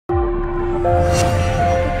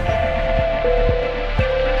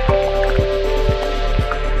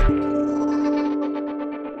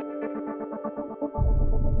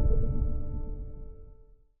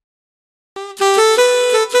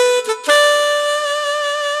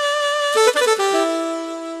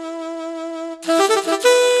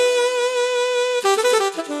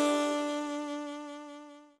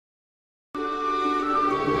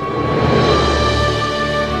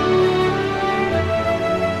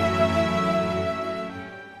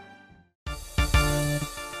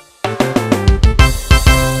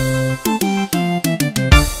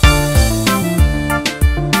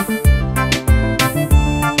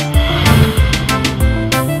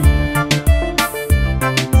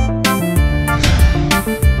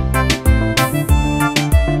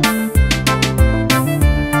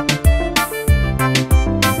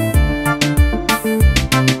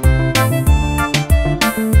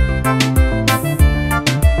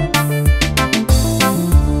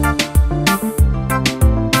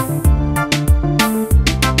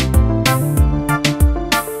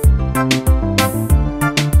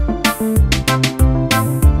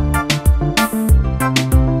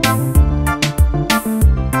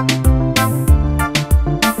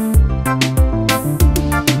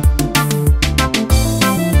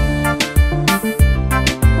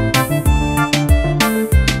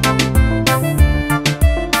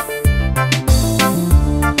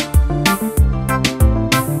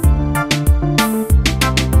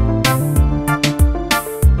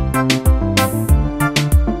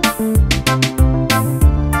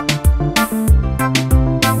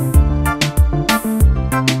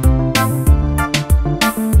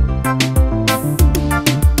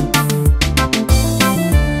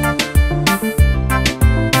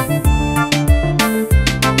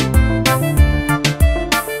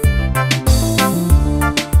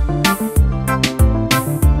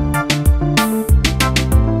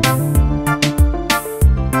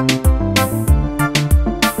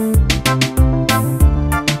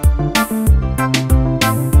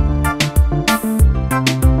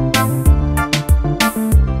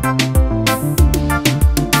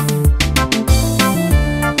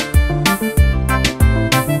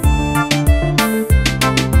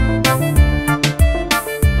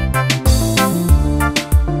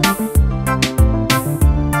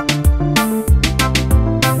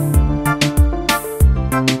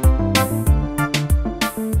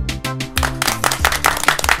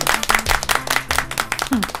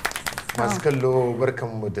masu kallo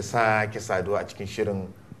barkanmu da sake saduwa a cikin shirin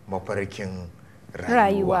mafarkin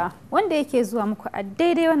rayuwa wanda yake zuwa muku a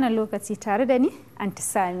daidai wannan lokaci tare da ni Anti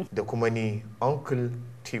Sami da kuma ni Uncle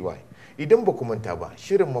TY. Idan ba ku manta ba,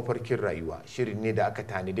 shirin mafarkin rayuwa shirin ne da aka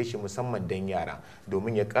tanade shi musamman don yara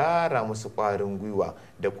domin ya ƙara musu ƙwarin gwiwa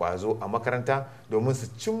da ƙwazo a makaranta domin su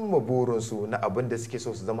cimma burinsu na abin da suke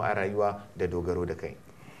so su zama a rayuwa da dogaro da kai.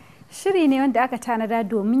 Shiri ne wanda aka tanada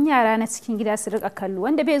domin yara na cikin gida su rika kallo,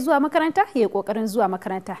 wanda bai zuwa makaranta ya yi ƙoƙarin zuwa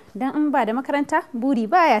makaranta, don in ba da makaranta buri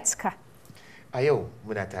baya cika. A yau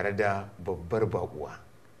muna tare da babbar baƙuwa,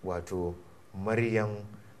 wato Maryam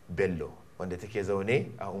Bello, wanda take zaune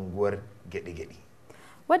a unguwar Gyaɗi-Gyaɗi.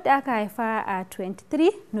 Wadda aka haifa a 23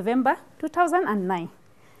 November 2009.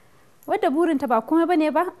 Wadda burinta ba kuma bane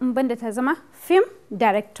ba in banda ta zama film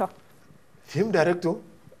director. Film director?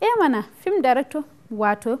 Mana film director,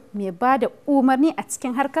 wato mai ba da umarni a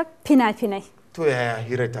cikin harkar fina-finai. To yaya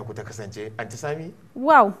hirar ta ku ta kasance, Anti Sami?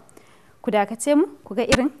 Wow! Ku dakace mu ku ga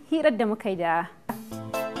irin hirar da muka yi da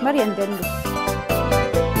Maryam Bello.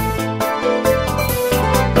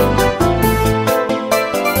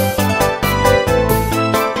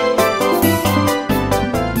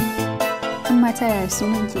 Mata ya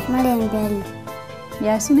sunanki? Maryam Bello.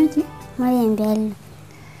 Ya sunanki? Maryam Bello.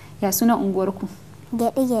 Ya sunan unguwarku?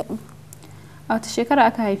 Gyaɗi-Gyaɗi. A wata shekara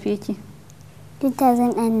aka haife ki?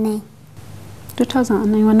 2009.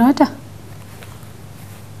 2009 wani wata?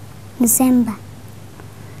 Disamba.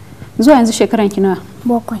 Zuwa yanzu shekaran ki nawa?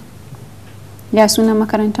 7. Ya sunan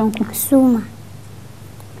makarantanku? Suma.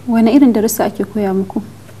 Wani irin darussa ake koya muku?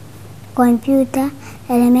 Computer,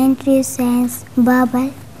 elementary science,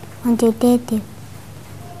 Bible, quantitative.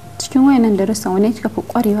 Cikin wayannan darussa wane kika fi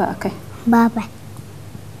kwarewa akai? Bible.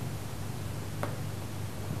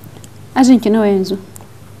 Ajin ki nawa yanzu?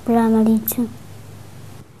 Primary 2.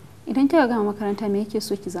 Idan kika gama makaranta me yake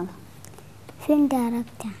so ki zama? Film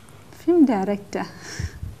director. Film director.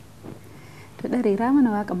 To dare ra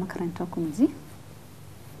mana waka makarantar ku miji?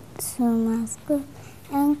 Suma school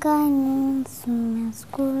and Kanny, Suma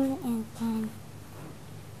school and Kanny.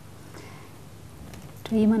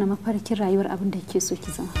 To yi mana mafarkin rayuwar abin da kike so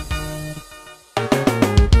ki zama.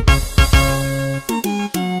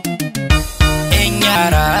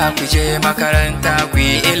 yara ku je makaranta ku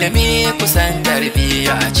yi ilimi kusan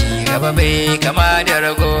tarbiyya ci gaba bai kama da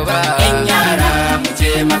rago ba. Yan yara mu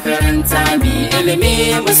je makaranta mu yi ilimi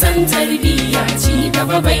kusan tarbiyya ci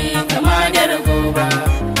gaba bai kama da rago ba.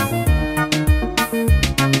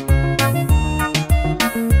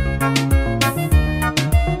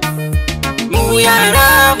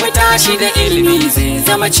 Yara mu tashi da ilimi zai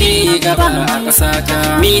zama ci gaba a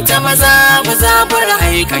ƙasata. Mi ta maza bar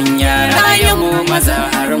haikan yara ya mu maza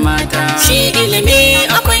har mata. Shi ilimi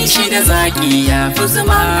akwai shi da zaki ya fi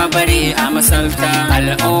zuma bare a masalta.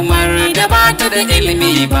 Al'ummar da ba ta da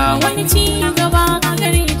ilimi ba wani ci gaba a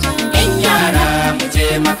gare ta. Yan yara mu je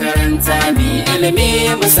makaranta mi ilimi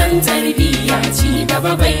mu san tarbiyya ci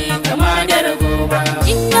gaba bai kama da rago ba.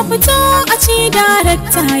 In na fito a ce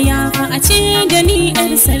darakta ya fa a ce da ni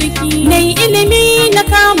yar sarki. Nai ilimi na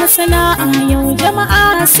kama sana'a yau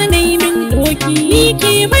jama'a su nai min doki. Ni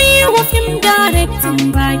ke bai wa fim daraktin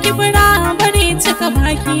baki bira bare cika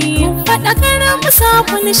baki. Faɗakar musa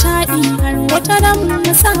ku nishaɗi har wata ran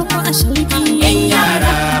musa ku a shauki. Yan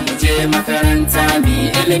yara mu je makaranta mi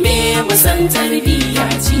ilimi mu san tarbiyya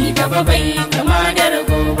ci gaba bai kama da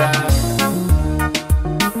rago ba.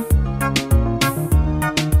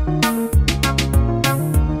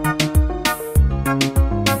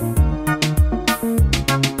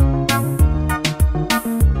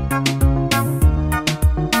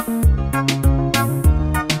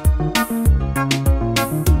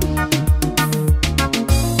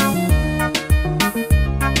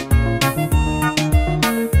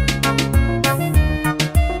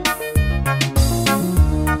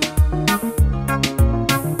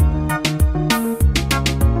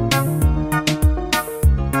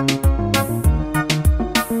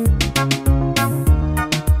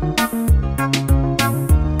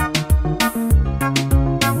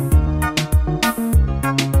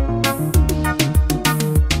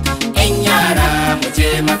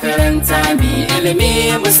 Makaranta mi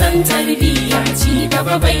ilimi musan tarbiyya ci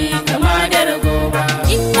gaba bai kama da rago ba.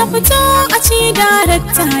 In na fito a ce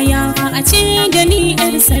darakta ya fa a ce da ni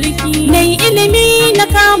yar sarki. Nai ilimi na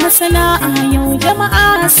kama sana'a yau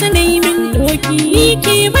jama'a su nai min doki. Ni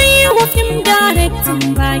ke bai wa fim daraktin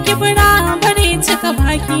baki bira bare cika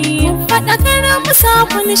baki. Faɗakar musa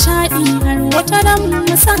ku nishaɗi har wata ran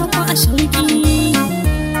musa ku a shauki.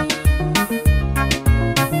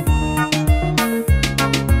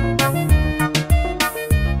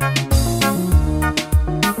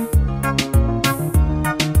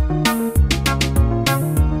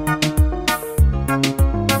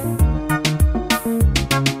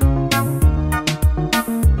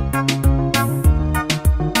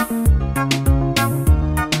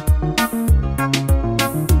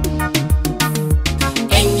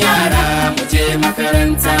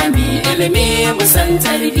 Makaranta mi ilimi musan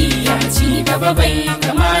tarbiyya ci gaba bai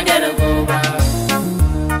kama da rago ba.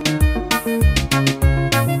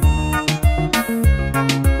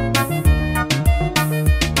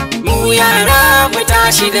 Mu yara mu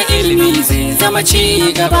tashi da ilimi zai zama ci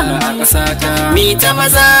gaba a ƙasata. Mi ta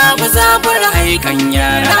maza bar haikan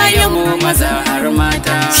yara ya mu maza har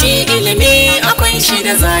mata. Shi ilimi akwai shi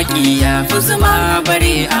da zaki ya fi zuma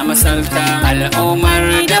bare a masalta. Al'ummar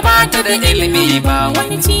da ba ta da ilimi ba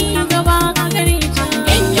wani ci gaba a gare ta.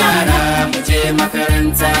 Yan yara mu je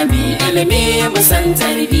makaranta mi ilimi mu san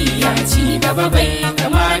tarbiyya ci gaba bai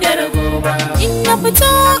kama da rago ba. In na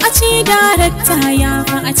fito a ce darakta ya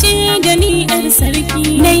fa a ce da ni yar sarki.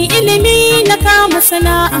 Nai ilimi na kama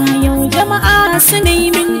sana'a yau jama'a su nai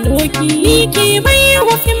min doki. Ni ke bai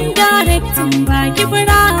wa fim daraktin baki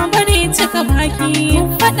bira bare cika baki.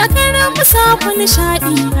 Faɗakar musa ku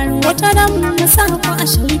nishaɗi har wata ran musa ku a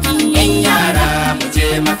shauki. Yan yara mu je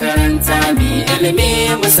makaranta mi ilimi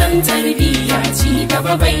mu san tarbiyya ci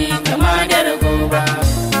gaba bai kama da rago ba.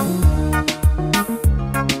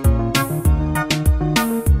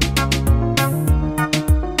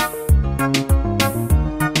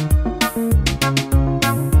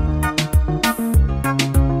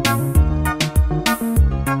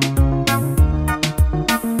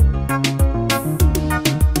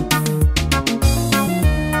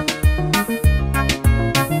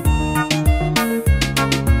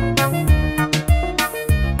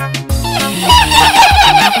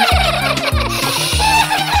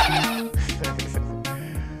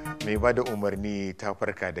 ba da umarni ta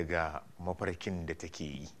farka daga mafarkin da take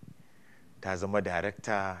yi, ta zama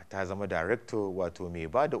darakta, ta zama director, wato mai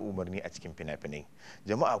ba da umarni a cikin fina-finai.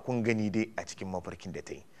 Jama'a kun gani dai a cikin mafarkin da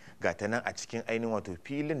ta yi, ga ta nan a cikin ainihin wato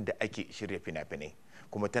filin da ake shirya fina-finai.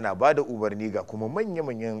 kuma tana ba da umarni ga kuma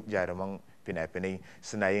manya-manyan jaruman fina-finai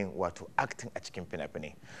suna yin wato acting a cikin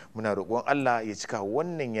fina-finai. Muna roƙon Allah ya cika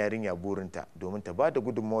wannan yarinya burinta domin ta ba da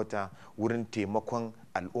gudunmawata wurin taimakon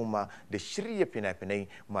al'umma da shirya fina-finai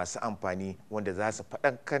masu amfani wanda za su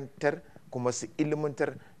faɗakantar kuma su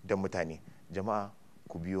ilmantar da mutane. Jama'a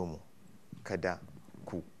ku biyo mu, kada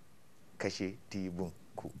ku kashe tibin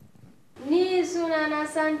ku. Ni sunana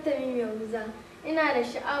Santa Mimiyoza, ina da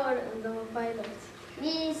sha'awar in zama pilot.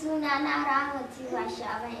 Ni sunana Rahmatu wa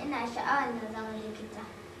sha'awar ina sha'awar na zama likita.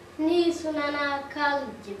 Ni sunana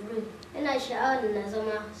Khalid Jibril, ina sha'awar na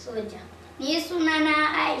zama soja. Ni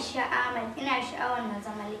sunana Aisha Ahmad, ina sha'awar na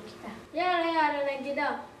zama likita. Yara na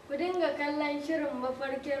gida, ku dinga kallon shirin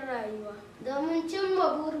mafarkin rayuwa domin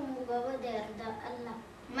cimma burinmu gaba da yarda Allah.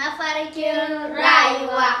 Mafarkin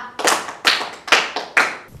rayuwa.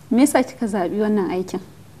 Me yasa kika zaɓi wannan aikin?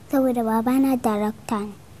 Saboda babana darakta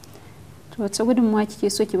ne. To wace gudunmawa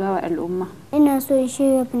kike so ki bawa al'umma? Ina so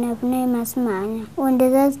shirya fina-finai masu ma'ana wanda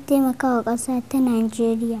za su taimaka wa ƙasa ta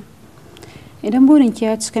Najeriya. Idan burinki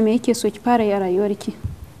ya cika, me yake so ki fara yi a rayuwarki?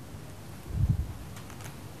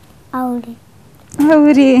 Aure.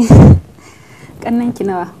 Aure. Kannanki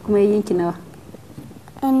nawa kuma yayyinki nawa?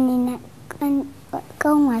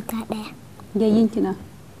 Kanwata ɗaya. Yayyinki nawa?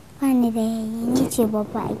 Bani da yayyi, ni ce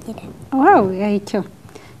babba a gida. Wow, yayi kyau.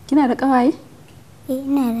 Kina da ƙawaye?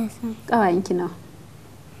 Ina da son. Ƙawayenki nawa?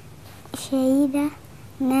 Shaida,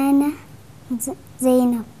 Nana,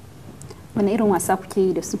 Zainab. Wani irin wasa kuke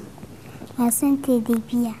yi da su? Wasan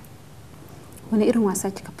telebiya. Wani irin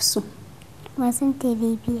wasa kika fi so? Wasan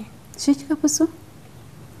telebiya. Shi kika fi so?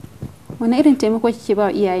 Wani irin taimako kike ba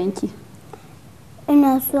wa iyayenki?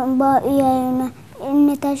 Ina so in ba iyayena, in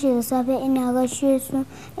na tashi da safe ina gaishe su,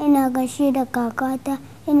 ina gaishe da kakata,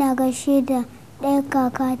 ina gaishe da ɗaya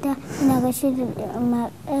kakata, ina gaishe da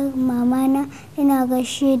mamana, ina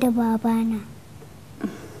gaishe da babana.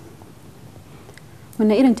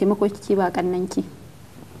 Wani irin taimako kike ba kannanki?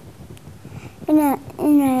 Ina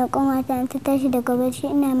ya kamata ta tashi daga bacci,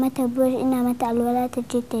 ina mata brush, ina mata alwala ta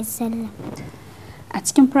je ta yi sallah. A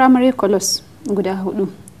cikin primary colors guda 4,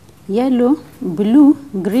 yellow, blue,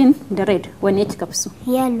 green da red, wanne kika fi so?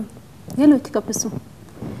 Yellow. Yellow kika fi so?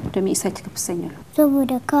 To me isa kika fi son yellow?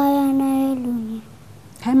 Saboda kaya na yellow ne.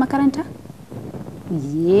 Kai makaranta?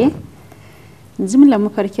 Ye. Jimlar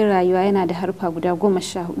mafarkin rayuwa yana da harfa guda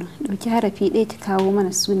 14. Dauki harafi ɗaya ki kawo mana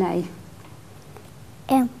sunaye.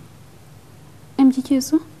 M. M kike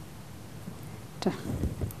so? To.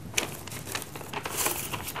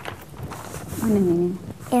 Wannan menene?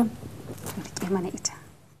 M. Rike mana ita.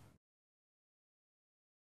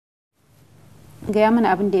 Gaya mana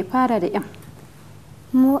abin da ya fara da M.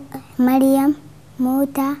 Maryam,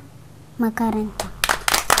 mota, makaranta.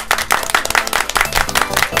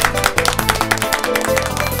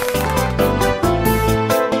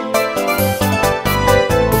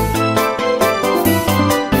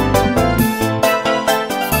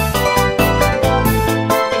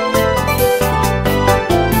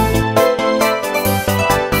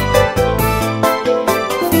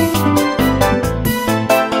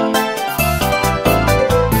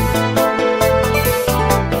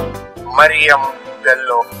 Maryam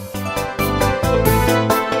Bello.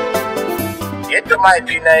 Yadda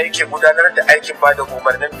mahaifina yake gudanar da aikin bada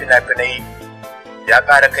umarnin fina-finai ya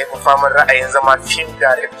ƙara kai faman ra'ayin zama film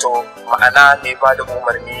director, ma'ana mai bada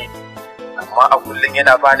umarni, amma a kullum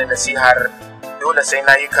yana bani nasihar dole sai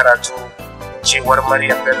na yi karatu, cewar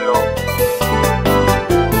Maryam Bello.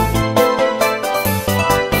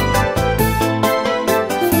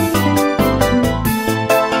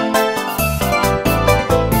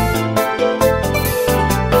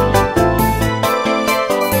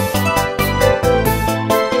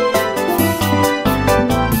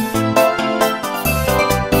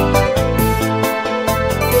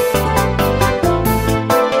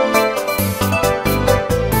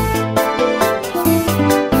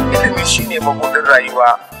 Mabudin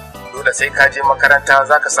rayuwa, dole sai ka je makaranta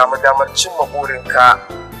za ka samu damar cimma burinka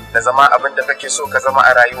na zama abin da kake so ka zama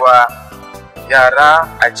a rayuwa. Yara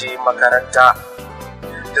a je makaranta.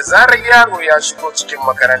 Da zarar yaro ya shigo cikin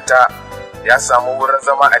makaranta ya samu wurin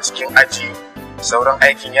zama a cikin aji, sauran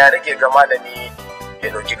aikin ya rage ga malami ya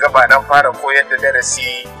ɗauki gaba dan fara koyar da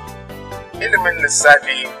darasi. Ilimin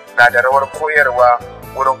lissafi na da rawar koyarwa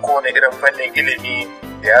wurin kowane irin fannin ilimi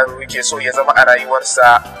da yaro yake so ya zama a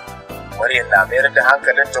rayuwarsa. Maryam na mayar da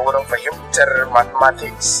hankalinta wurin fahimtar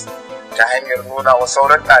mathematics ta hanyar nuna wa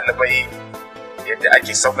sauran ɗalibai yadda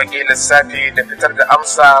ake sauƙaƙe lissafi da fitar da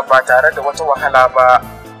amsa ba tare da wata wahala ba.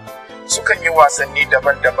 Sukan yi wasanni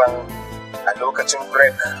daban-daban a lokacin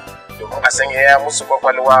break domin a sanyaya musu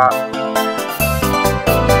kwakwalwa.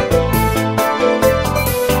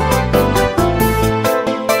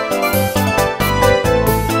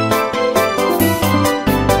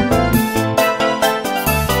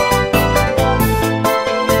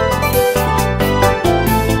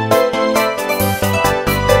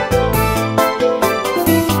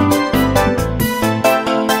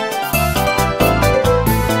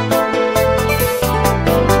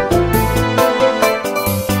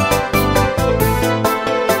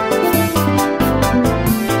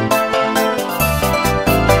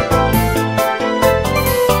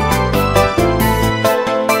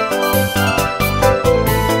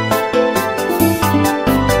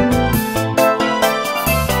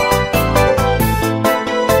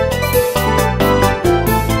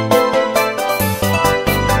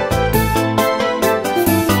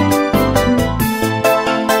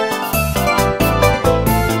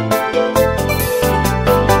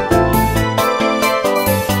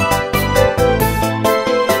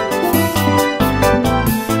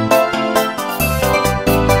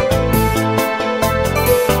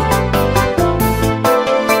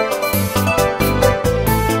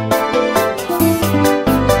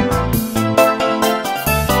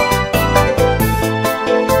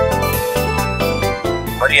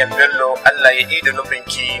 Bello Allah ya ida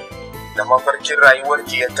nufinki da mafarkin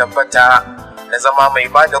rayuwarki ya tabbata na zama mai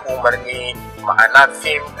bada umarni ma'ana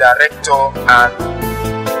film director and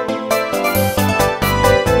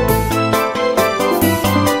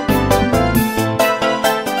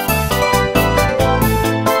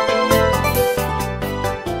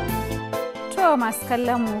masu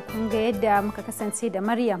kallon mu kun ga yadda muka kasance da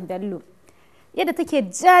Maryam Bello yadda take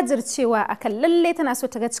jajircewa akan lalle tana so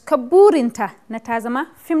ta ga cikar burinta na ta zama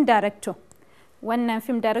film director. Wannan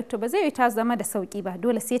film director ba zai yi ta zama da sauki ba,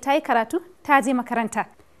 dole sai ta yi karatu ta je makaranta.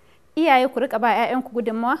 Iyaye ku rika ba 'ya'yanku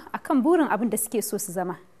gudunmawa akan burin abin da suke so su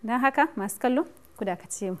zama. Don haka masu kallo ku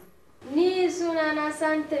dakace mu. Ni sunana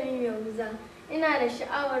Santa Mimiyoza, ina da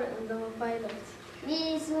sha'awar in zama pilot.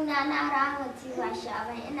 Ni sunana Rahmatu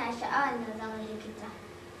Sha'aban, ina sha'awar na zama likita.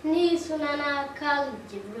 Ni sunana Khalid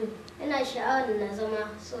Jibril, ina sha'awar na zama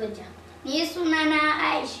soja. Ni sunana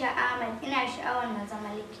Aisha Ahmad, ina sha'awar na zama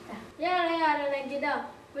likita. Yara na gida,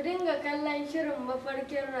 ku dinga kallon shirin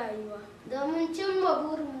mafarkin rayuwa. Domin cimma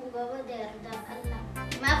burinmu gaba da yarda Allah.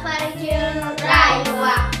 Mafarkin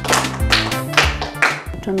rayuwa.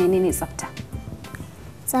 To menene tsafta?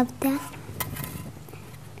 Tsafta?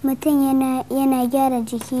 Mutum yana gyara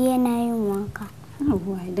jiki yana yin wanka.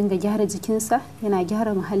 Yawwa, ya dinga gyara jikinsa yana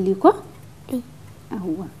gyara muhalli ko?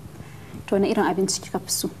 Yawwa. To na irin abinci kika fi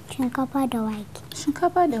so? Shinkafa da wake.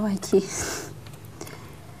 Shinkafa da wake.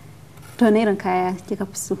 To na irin kaya kika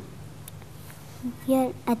fi so?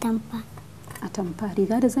 Atamfa. Atamfa,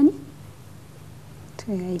 riga da zani?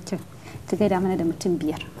 To yayi kyau. Ki gaida mana da mutum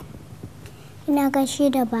 5. Ina gaishe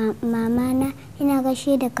da mamana, ina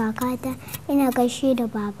gaishe da kakata, ina gaishe da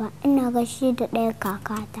baba, ina gaishe da ɗaya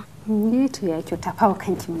kakata. Ne to ya kyau, ta fawa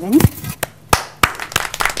kanki mu gani.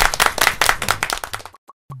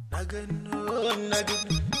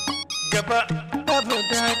 Gaba babu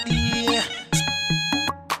daɗi,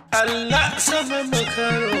 Allah sama maka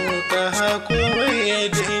roƙa komai ya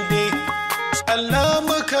daidai. Allah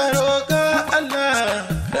maka roƙa, Allah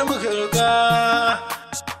da maka roƙa.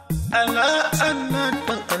 Allah Allah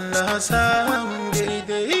dan Allah samu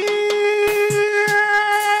daidai.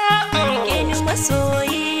 Rike ni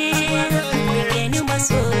masoyi,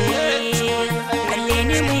 kalle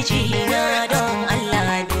ni mijina don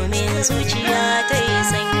Allah domin zuciya ta yi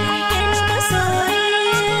sanyi.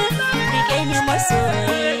 Rike ni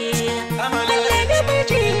masoyi, kalle ni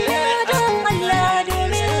mijina don Allah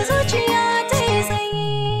domin zuciya ta yi sanyi.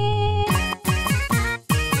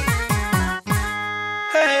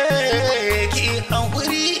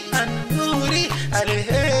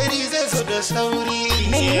 Alheri zai zo da sauri.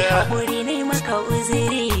 Mai haƙuri ne maka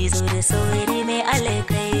uziri, zo da sauri mai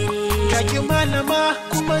alkairi. Kaki malama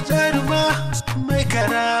kuma jaruma, mai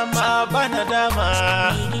karama bana dama.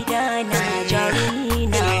 Mai gida na jarumi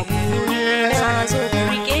na burina, zo da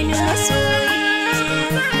rike ni masoyi,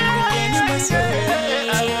 rike ni masoyi.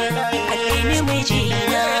 Kalle ni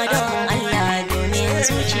mijina don Allah domin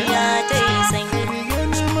zuciya ta yi sanyi. Rike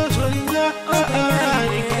ni masoyiya,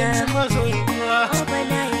 rike ni masoyiya.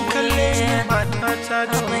 Kalle ni matata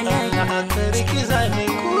don Allah, aka riki zane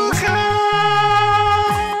kuka.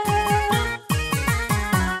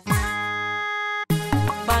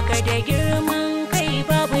 Baka da girman kai,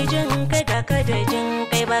 babu jin kai, baka da jin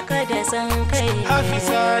kai, baka da san kai.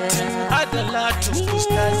 Hafizatun, adalatun,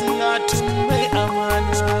 ustaziyatun mai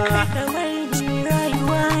amana. Kamar ni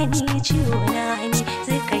rayuwa ni ciwo na ni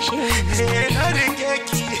zai kashe ni. Na rike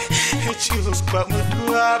ki, ciwo ba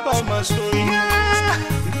mutuwa ba masoyiya.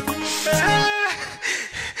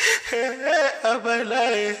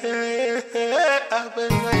 Abalaye,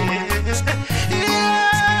 abalaye.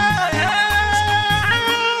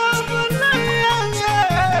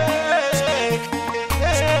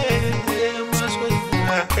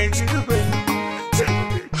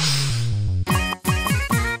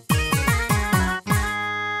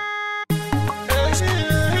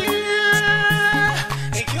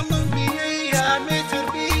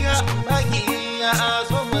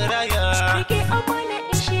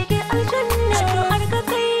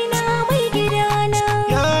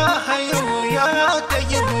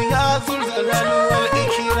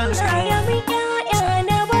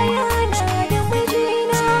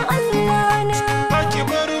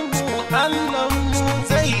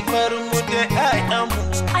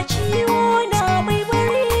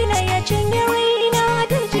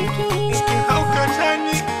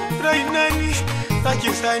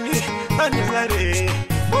 Sani an zare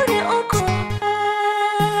Wuri uku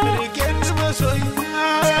Rigen masoyiwa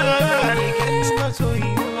Rigen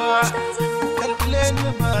masoyiwa Kalkule ni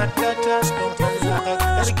matata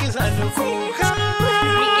Karki sani kuka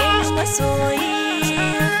Rike ni masoyi,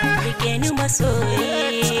 rike ni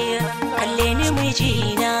masoyi.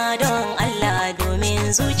 mijina don Allah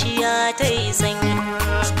domin zuciya ta yi sanyi.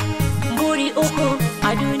 Buri uku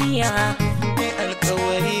a duniya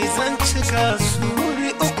alkawari zan cika su. Buri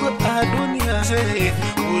uku a duniya,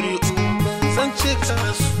 buri uku zan cika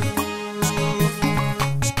su.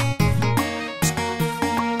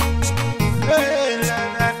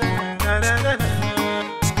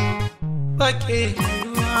 Bake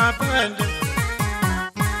rayuwa bada,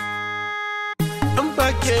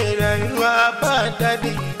 bake rayuwa ba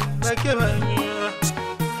daɗi, bake rayuwa,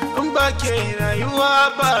 bake rayuwa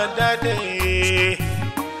ba daɗi,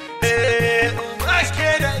 bake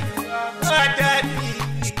rayuwa ba daɗi.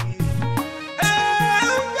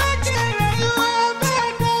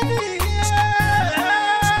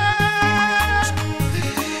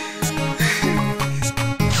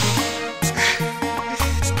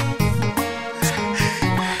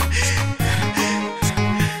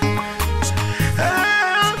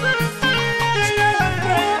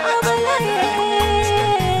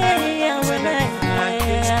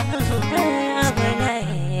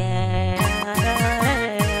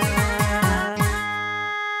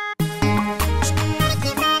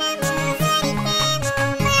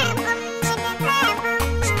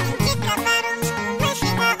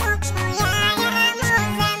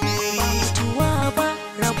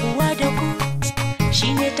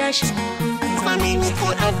 Mami muku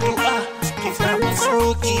addu'a ki samu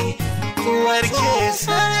sauki ki warke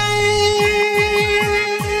sarai.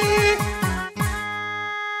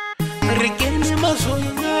 Rike ni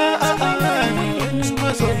masoyina, rike ni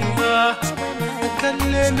masoyina,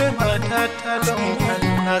 kalle ni matata don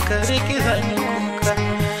Allah ka rike zani kuka.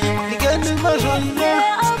 Rike ni masoyina,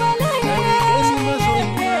 rike ni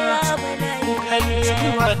masoyina, kalle ni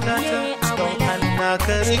matata don Allah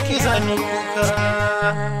ka rike zani kuka.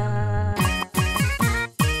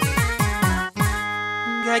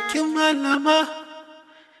 Kin malama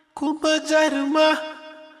kuma jaruma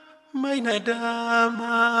mai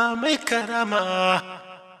nadama mai karama,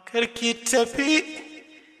 karki tafi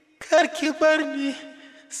karki barni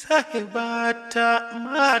sahibata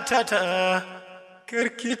matata,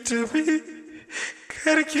 karki tafi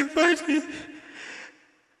karki barni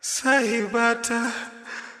sahibata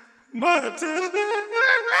matata.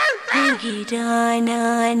 Gidana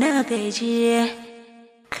na gajiya,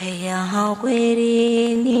 kaya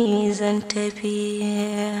haƙuri ni zan tafi,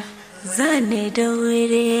 zane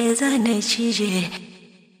daure zane cije,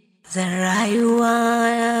 zan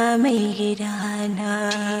rayuwa mai gidana.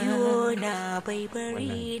 Ciwo na bai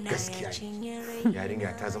bari na cinye rai.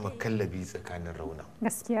 Yarinya ta zama kallabi tsakanin rauna.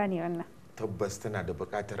 Gaskiya ne wannan. Tabbas tana da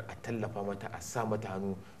buƙatar a tallafa mata, a sa mata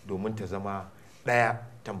hannu domin ta zama ɗaya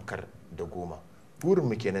tamkar da goma.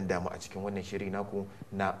 Burinmu kenan damu a cikin wannan shiri naku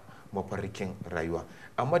na mafarkin rayuwa.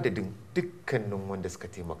 A madadin dukkanin wanda suka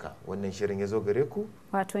taimaka wannan shirin ya zo gare ku,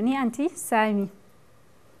 wato ni anti Sami,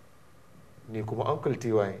 ni kuma Uncle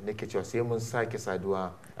TY nake cewa sai mun sake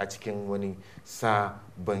saduwa a cikin wani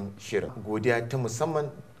sabon shirin. Godiya ta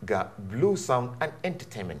musamman ga Blue Sound and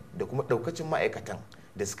Entertainment da kuma daukacin ma'aikatan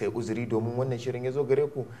da suka yi uzuri domin wannan shirin ya zo gare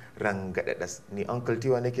ku rangadadas. Ni Uncle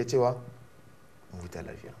TY nake cewa mu huta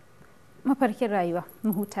lafiya. Mafarkin rayuwa,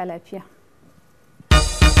 mu huta lafiya.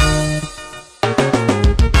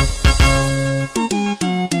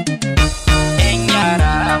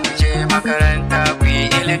 Makaranta ku yi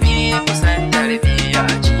ilimi kusan tarbiyya,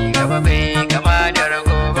 ci gaba bai kama da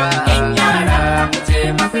rago ba. Yan yara mu je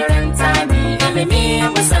makaranta mu yi ilimi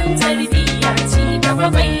kusan tarbiyya, ci gaba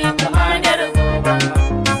bai kama da rago ba.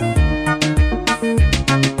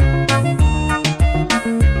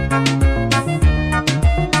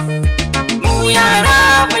 Mu yara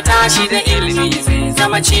mu tashi da ilimi zai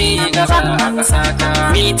zama ci gaba a ƙasata.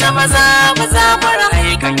 Mi ta maza maza fara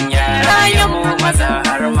aikan yara ya mu maza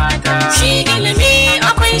har mata. Shi ilimi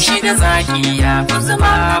akwai shi da zaki ya fi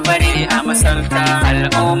zuma bare a masalta.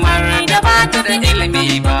 Al'ummar da ba ta da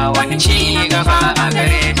ilimi ba wani ci gaba a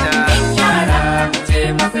gare ta. Yara mu je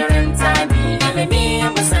makaranta ne.